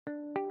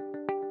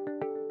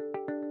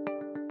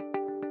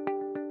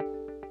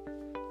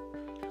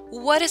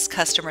What is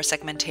customer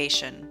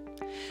segmentation?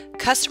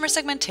 Customer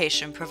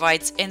segmentation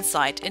provides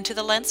insight into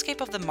the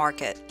landscape of the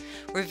market,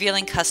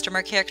 revealing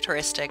customer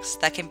characteristics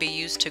that can be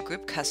used to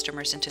group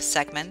customers into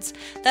segments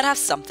that have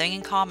something in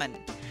common.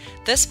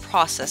 This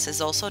process is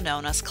also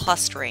known as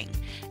clustering,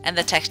 and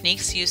the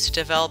techniques used to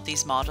develop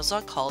these models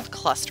are called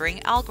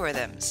clustering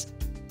algorithms.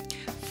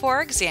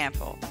 For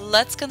example,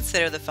 let's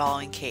consider the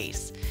following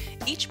case.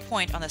 Each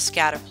point on the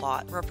scatter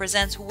plot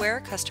represents where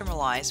a customer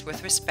lies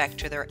with respect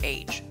to their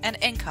age and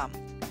income.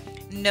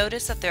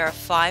 Notice that there are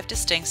 5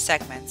 distinct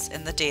segments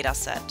in the data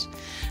set.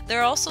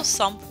 There are also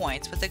some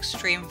points with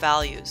extreme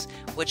values,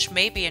 which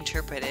may be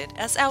interpreted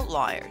as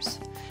outliers.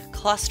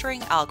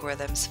 Clustering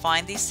algorithms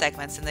find these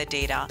segments in the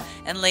data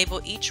and label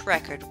each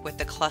record with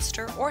the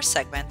cluster or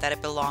segment that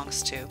it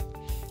belongs to.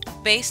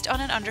 Based on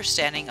an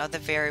understanding of the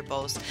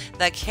variables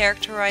that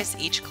characterize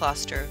each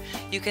cluster,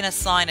 you can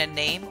assign a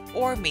name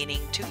or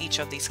meaning to each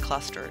of these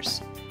clusters.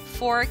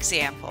 For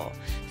example,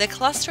 the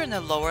cluster in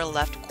the lower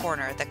left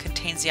corner that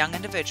contains young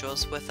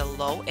individuals with a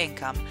low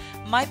income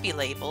might be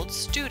labeled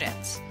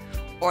students,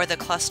 or the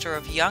cluster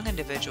of young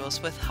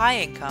individuals with high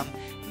income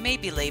may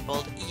be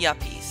labeled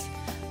yuppies.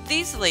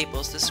 These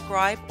labels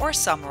describe or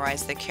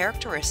summarize the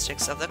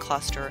characteristics of the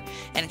cluster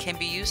and can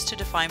be used to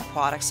define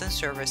products and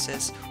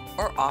services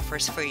or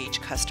offers for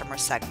each customer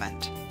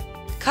segment.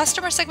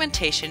 Customer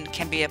segmentation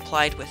can be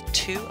applied with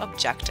 2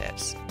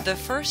 objectives. The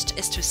first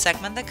is to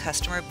segment the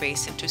customer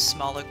base into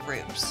smaller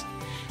groups.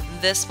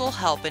 This will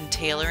help in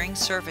tailoring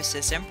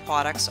services and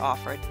products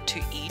offered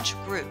to each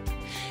group.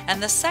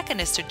 And the second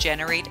is to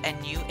generate a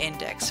new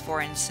index, for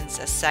instance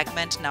a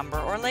segment number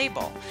or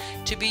label,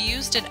 to be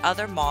used in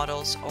other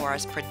models or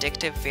as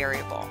predictive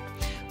variable.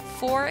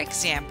 For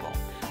example,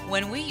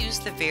 when we use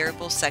the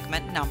variable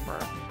segment number,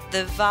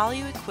 the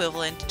value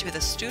equivalent to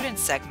the student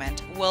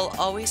segment will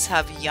always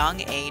have young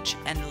age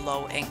and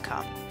low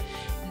income.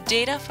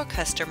 Data for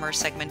customer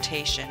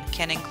segmentation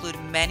can include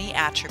many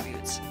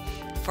attributes.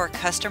 For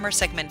customer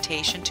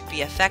segmentation to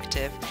be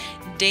effective,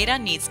 data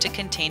needs to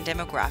contain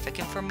demographic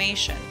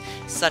information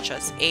such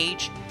as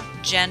age,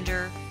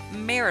 gender,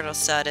 marital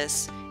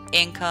status,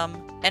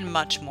 income, and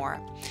much more.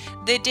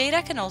 The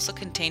data can also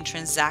contain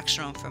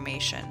transactional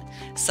information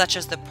such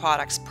as the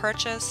products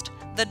purchased,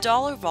 the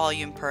dollar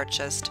volume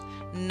purchased,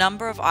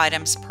 number of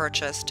items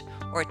purchased,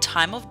 or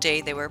time of day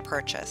they were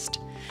purchased.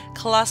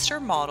 Cluster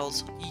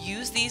models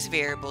use these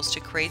variables to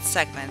create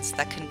segments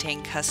that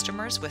contain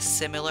customers with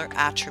similar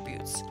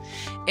attributes.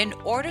 In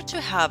order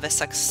to have a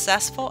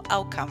successful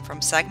outcome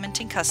from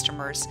segmenting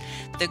customers,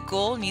 the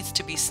goal needs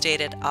to be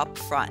stated up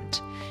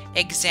front.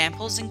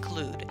 Examples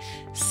include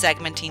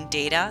segmenting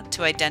data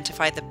to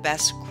identify the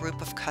best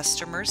group of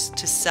customers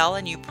to sell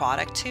a new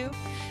product to,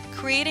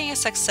 creating a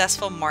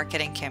successful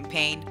marketing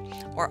campaign,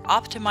 or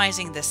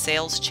optimizing the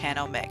sales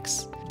channel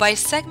mix. By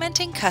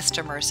segmenting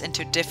customers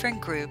into different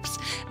groups,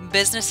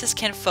 businesses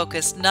can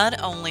focus not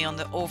only on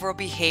the overall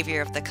behavior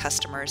of the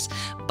customers,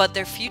 but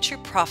their future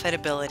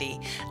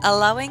profitability,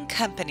 allowing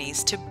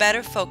companies to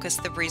better focus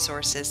the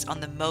resources on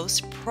the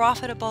most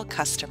profitable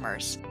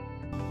customers.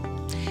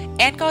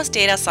 ANGO's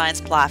data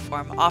science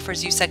platform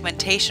offers you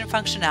segmentation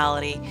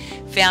functionality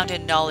found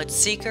in Knowledge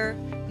Seeker,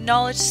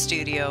 Knowledge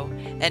Studio,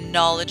 and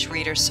Knowledge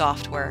Reader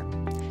software.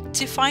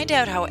 To find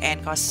out how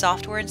ANGO's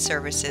software and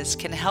services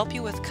can help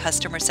you with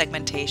customer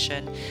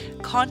segmentation,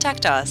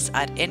 contact us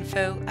at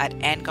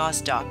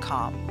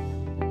info@angos.com.